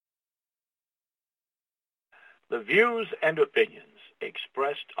The views and opinions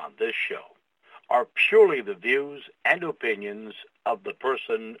expressed on this show are purely the views and opinions of the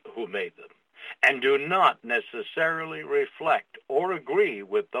person who made them, and do not necessarily reflect or agree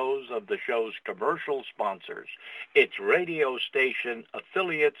with those of the show's commercial sponsors, its radio station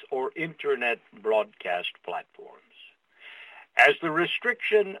affiliates, or internet broadcast platforms. As the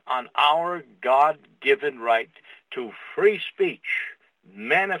restriction on our God-given right to free speech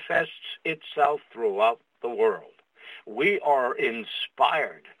manifests itself throughout the world, we are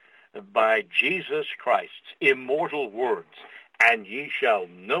inspired by Jesus Christ's immortal words, "And ye shall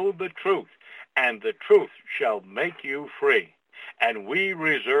know the truth, and the truth shall make you free." And we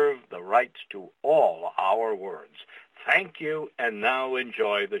reserve the rights to all our words. Thank you, and now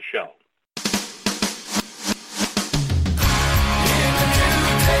enjoy the show.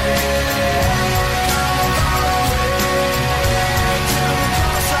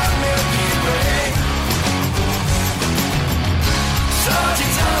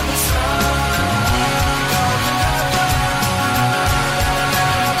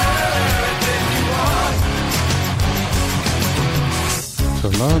 To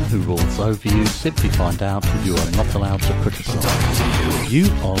learn who rules over you, simply find out who you are not allowed to criticise. You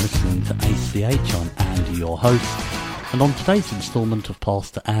are listening to ACH. I'm Andy, your host, and on today's instalment of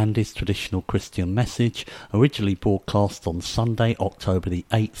Pastor Andy's Traditional Christian Message, originally broadcast on Sunday, October the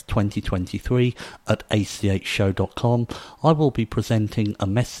 8th, 2023 at achshow.com, I will be presenting a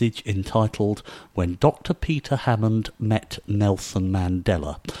message entitled When Dr. Peter Hammond Met Nelson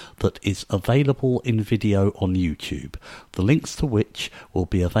Mandela, that is available in video on YouTube, the links to which will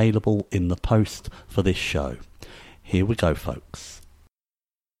be available in the post for this show. Here we go, folks.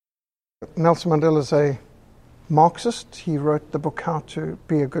 Nelson Mandela is a Marxist. He wrote the book How to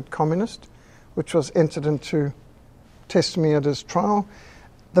Be a Good Communist, which was entered into testimony at his trial.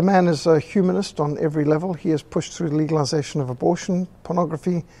 The man is a humanist on every level. He has pushed through legalization of abortion,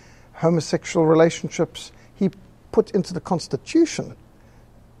 pornography, homosexual relationships. He put into the Constitution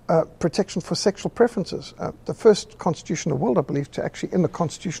protection for sexual preferences. The first constitution in the world, I believe, to actually, in the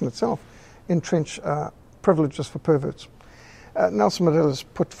Constitution itself, entrench privileges for perverts. Nelson Mandela has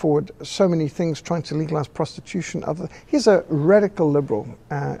put forward so many things trying to legalize prostitution. He's a radical liberal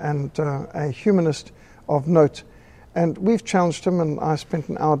and a humanist of note. And we've challenged him, and I spent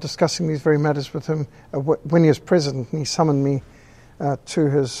an hour discussing these very matters with him when he was president, and he summoned me to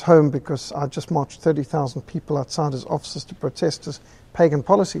his home because I just marched 30,000 people outside his offices to protest his pagan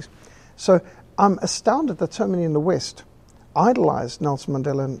policies. So I'm astounded that so many in the West idolize Nelson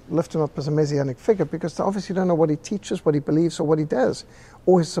Mandela and lift him up as a messianic figure because they obviously don't know what he teaches, what he believes, or what he does,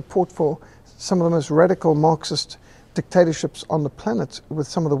 or his support for some of the most radical Marxist dictatorships on the planet with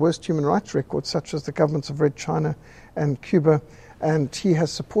some of the worst human rights records, such as the governments of Red China and Cuba. And he has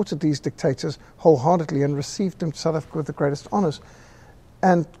supported these dictators wholeheartedly and received them to South Africa with the greatest honors.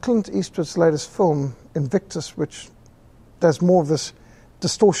 And Clint Eastwood's latest film, Invictus, which does more of this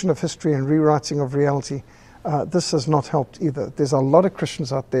distortion of history and rewriting of reality, this has not helped either. There's a lot of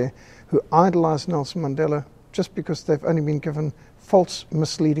Christians out there who idolize Nelson Mandela just because they've only been given false,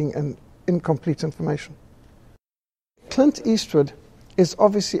 misleading, and incomplete information. Clint Eastwood is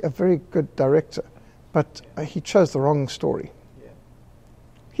obviously a very good director, but he chose the wrong story. Yeah.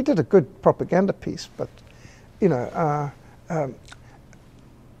 He did a good propaganda piece, but,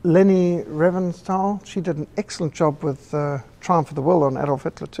 Leni Riefenstahl, she did an excellent job with Triumph of the Will on Adolf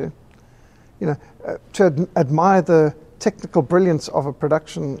Hitler too. To admire the technical brilliance of a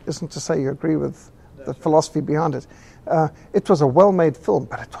production isn't to say you agree with the philosophy behind it. It was a well-made film,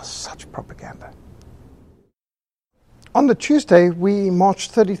 but it was such propaganda. On the Tuesday, we marched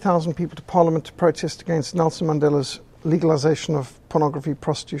 30,000 people to Parliament to protest against Nelson Mandela's legalization of pornography,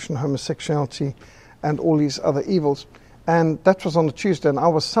 prostitution, homosexuality, and all these other evils. And that was on the Tuesday, and I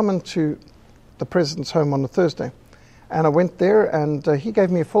was summoned to the President's home on the Thursday. And I went there, and he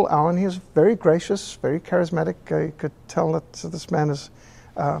gave me a full hour, and he was very gracious, very charismatic. You could tell that this man is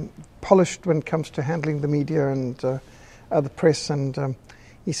polished when it comes to handling the media and the press. And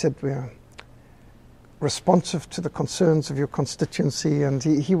he said, we're responsive to the concerns of your constituency, and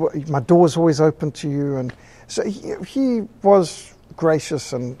my door is always open to you. And so he was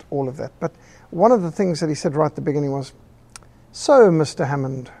gracious and all of that. But one of the things that he said right at the beginning was, "So, Mr.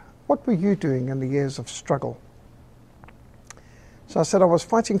 Hammond, what were you doing in the years of struggle?" So I said, "I was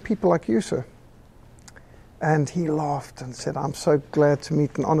fighting people like you, sir." And he laughed and said, "I'm so glad to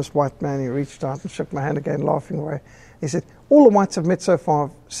meet an honest white man." He reached out and shook my hand again, laughing away. He said, "All the whites I've met so far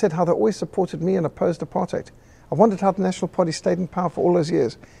have said how they always supported me and opposed apartheid. I wondered how the National Party stayed in power for all those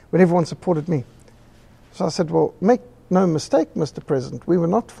years when everyone supported me." So I said, "Well, make no mistake, Mr. President, we were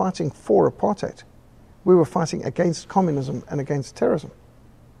not fighting for apartheid. We were fighting against communism and against terrorism.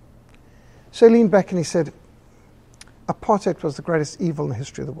 So he leaned back and he said, apartheid was the greatest evil in the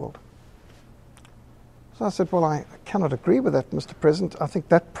history of the world. So I said, well, I cannot agree with that, Mr. President. I think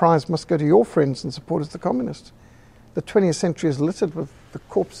that prize must go to your friends and supporters, the communists. The 20th century is littered with the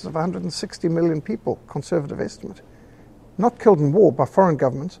corpses of 160 million people, conservative estimate. Not killed in war by foreign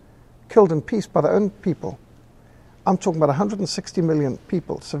governments, killed in peace by their own people. I'm talking about 160 million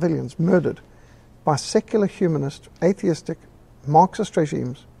people, civilians, murdered by secular, humanist, atheistic, Marxist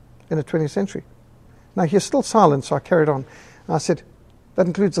regimes in the 20th century. Now, he's still silent, so I carried on. I said, that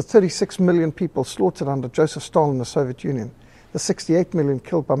includes the 36 million people slaughtered under Joseph Stalin in the Soviet Union, the 68 million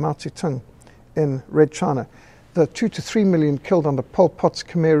killed by Mao Zedong in Red China, the 2 to 3 million killed under Pol Pot's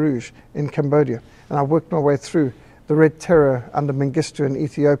Khmer Rouge in Cambodia. And I worked my way through the Red Terror under Mengistu in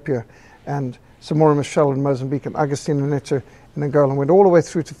Ethiopia, and Samora Machel in Mozambique, and Agostinho Neto in Angola, and went all the way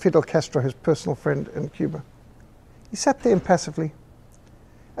through to Fidel Castro, his personal friend in Cuba. He sat there impassively,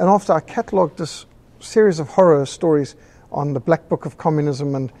 and after I catalogued this series of horror stories on the Black Book of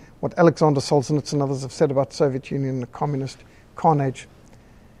Communism and what Alexander Solzhenitsyn and others have said about the Soviet Union, the communist carnage,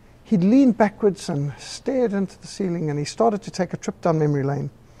 he leaned backwards and stared into the ceiling, and he started to take a trip down memory lane,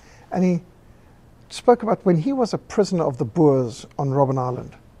 and he spoke about when he was a prisoner of the Boers on Robben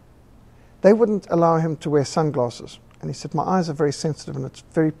Island. They wouldn't allow him to wear sunglasses. And he said, my eyes are very sensitive and it's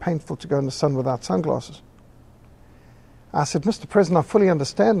very painful to go in the sun without sunglasses. I said, Mr. President, I fully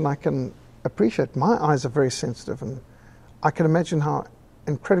understand and I can appreciate my eyes are very sensitive, and I can imagine how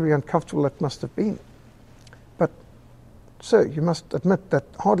incredibly uncomfortable it must have been. But, sir, you must admit that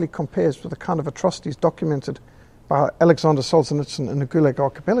hardly compares with the kind of atrocities documented by Alexander Solzhenitsyn in the Gulag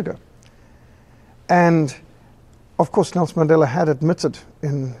Archipelago. And, of course, Nelson Mandela had admitted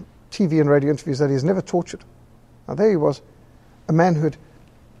in TV and radio interviews that he's never tortured. Now, there he was, a man who had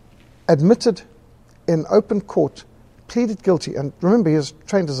admitted in open court, pleaded guilty, and remember, he was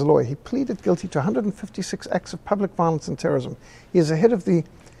trained as a lawyer. He pleaded guilty to 156 acts of public violence and terrorism. He is the head of the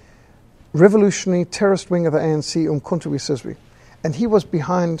revolutionary terrorist wing of the ANC, Umkhonto we Sizwe, and he was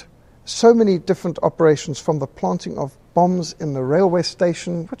behind so many different operations, from the planting of bombs in the railway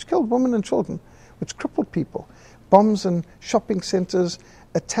station, which killed women and children, which crippled people, bombs in shopping centres,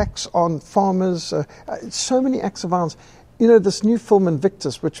 attacks on farmers, so many acts of violence. You know, this new film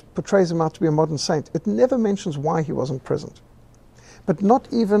Invictus, which portrays him out to be a modern saint, it never mentions why he wasn't present. But not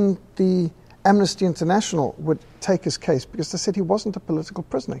even the Amnesty International would take his case, because they said he wasn't a political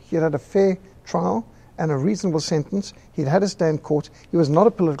prisoner. He had had a fair trial and a reasonable sentence. He'd had his day in court. He was not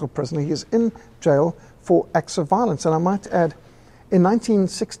a political prisoner. He is in jail for acts of violence. And I might add, in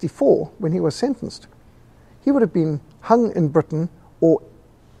 1964, when he was sentenced, he would have been hung in Britain or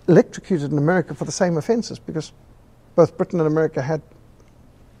electrocuted in America for the same offences, because both Britain and America had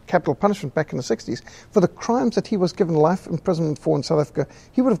capital punishment back in the 60s. For the crimes that he was given life imprisonment for in South Africa,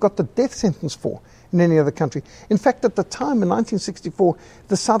 he would have got the death sentence for in any other country. In fact, at the time in 1964,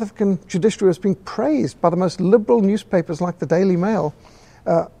 the South African judiciary was being praised by the most liberal newspapers like the Daily Mail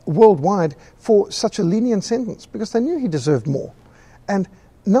worldwide for such a lenient sentence, because they knew he deserved more. And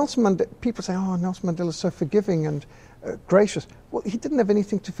Nelson Mandela, people say, oh, Nelson Mandela is so forgiving and gracious. Well, he didn't have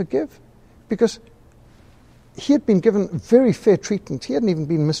anything to forgive, because he had been given very fair treatment. He hadn't even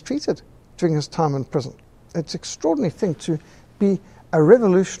been mistreated during his time in prison. It's an extraordinary thing to be a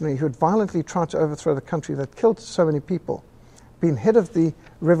revolutionary who had violently tried to overthrow the country that killed so many people, being head of the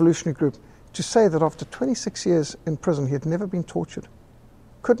revolutionary group, to say that after 26 years in prison he had never been tortured.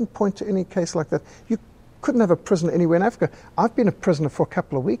 Couldn't point to any case like that. You couldn't have a prisoner anywhere in Africa. I've been a prisoner for a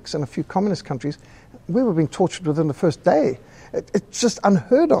couple of weeks in a few communist countries. We were being tortured within the first day. It's just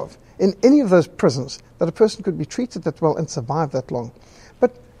unheard of in any of those prisons that a person could be treated that well and survive that long.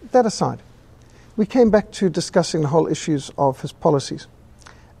 But that aside, we came back to discussing the whole issues of his policies.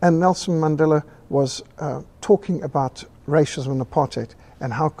 And Nelson Mandela was talking about racism and apartheid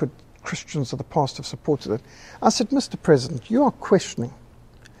and how could Christians of the past have supported it. I said, Mr. President, you are questioning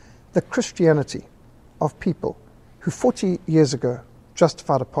the Christianity of people who 40 years ago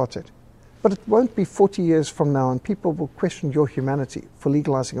justified apartheid. But it won't be 40 years from now and people will question your humanity for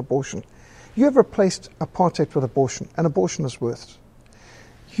legalizing abortion. You have replaced apartheid with abortion, and abortion is worse.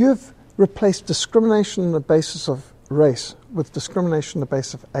 You've replaced discrimination on the basis of race with discrimination on the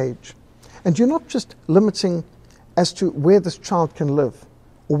basis of age. And you're not just limiting as to where this child can live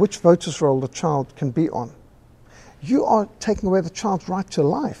or which voters' roll the child can be on. You are taking away the child's right to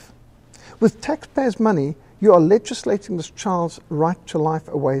life. With taxpayers' money, you are legislating this child's right to life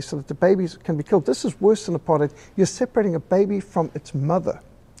away so that the babies can be killed. This is worse than apartheid. You're separating a baby from its mother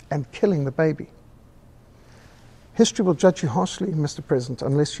and killing the baby. History will judge you harshly, Mr. President,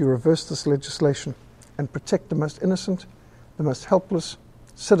 unless you reverse this legislation and protect the most innocent, the most helpless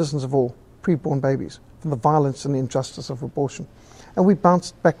citizens of all, preborn babies, from the violence and the injustice of abortion. And we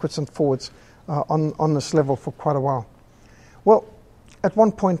bounced backwards and forwards on this level for quite a while. Well, at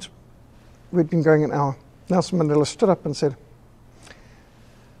one point, we'd been going an hour. Nelson Mandela stood up and said,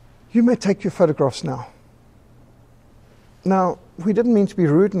 "You may take your photographs now." Now, we didn't mean to be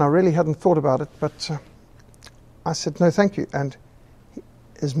rude, and I really hadn't thought about it, but I said, "No, thank you." And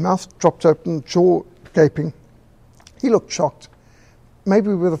his mouth dropped open, jaw gaping. He looked shocked. Maybe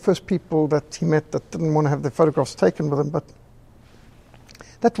we were the first people that he met that didn't want to have their photographs taken with him, but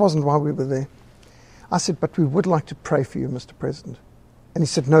that wasn't why we were there. I said, "But we would like to pray for you, Mr. President." And he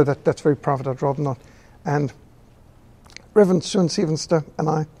said, "No, that's very private, I'd rather not." And Reverend Suan Stephenster and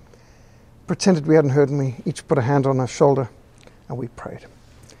I pretended we hadn't heard, and we each put a hand on our shoulder, and we prayed.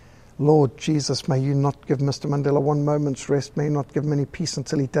 "Lord Jesus, may you not give Mr. Mandela one moment's rest. May you not give him any peace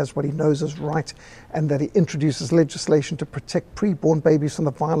until he does what he knows is right, and that he introduces legislation to protect preborn babies from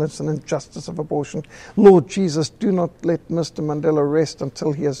the violence and injustice of abortion. Lord Jesus, do not let Mr. Mandela rest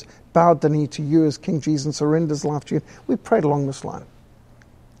until he has bowed the knee to you as King Jesus and surrenders life to you." We prayed along this line.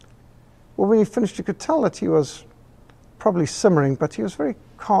 Well, when he finished, you could tell that he was probably simmering, but he was very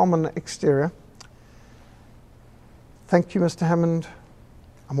calm on the exterior. "Thank you, Mr. Hammond.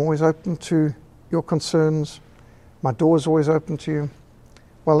 I'm always open to your concerns. My door is always open to you."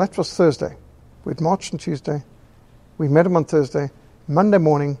 Well, that was Thursday. We'd marched on Tuesday. We met him on Thursday. Monday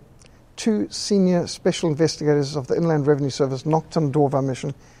morning, 2 senior special investigators of the Inland Revenue Service knocked on the door of our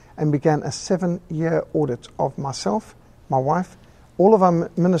mission and began a 7-year audit of myself, my wife, all of our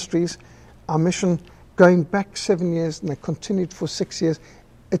ministries, our mission going back 7 years, and they continued for 6 years.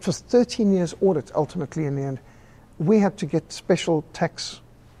 It was 13 years audit ultimately in the end. We had to get special tax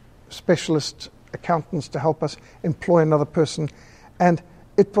specialist accountants to help us employ another person, and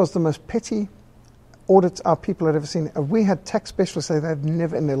it was the most petty audit our people had ever seen. We had tax specialists say they've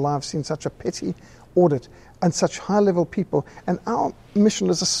never in their lives seen such a petty audit and such high-level people. And our mission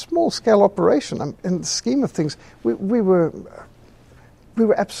is a small-scale operation. In the scheme of things, we were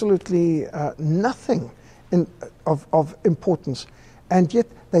absolutely nothing of importance, and yet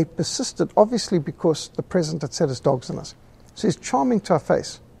they persisted, obviously because the president had set his dogs on us. So he's charming to our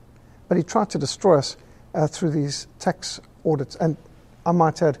face, but he tried to destroy us through these tax audits. And I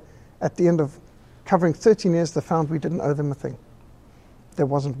might add, at the end of covering 13 years, they found we didn't owe them a thing. There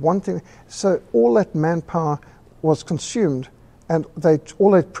wasn't one thing. So all that manpower was consumed, and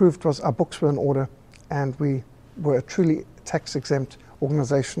all they proved was our books were in order, and we were a truly tax-exempt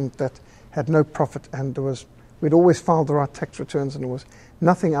organization that had no profit, and we'd always filed the right tax returns, and there was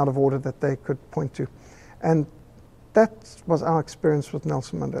nothing out of order that they could point to. And that was our experience with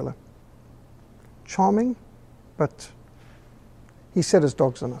Nelson Mandela. Charming, but he set his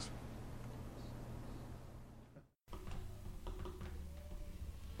dogs on us.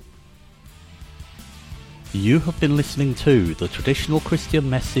 You have been listening to the traditional Christian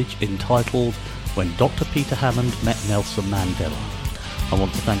message entitled "When Dr. Peter Hammond Met Nelson Mandela." I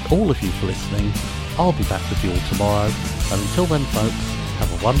want to thank all of you for listening. I'll be back with you all tomorrow, and until then folks,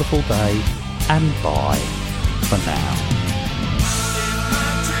 have a wonderful day, and bye for now.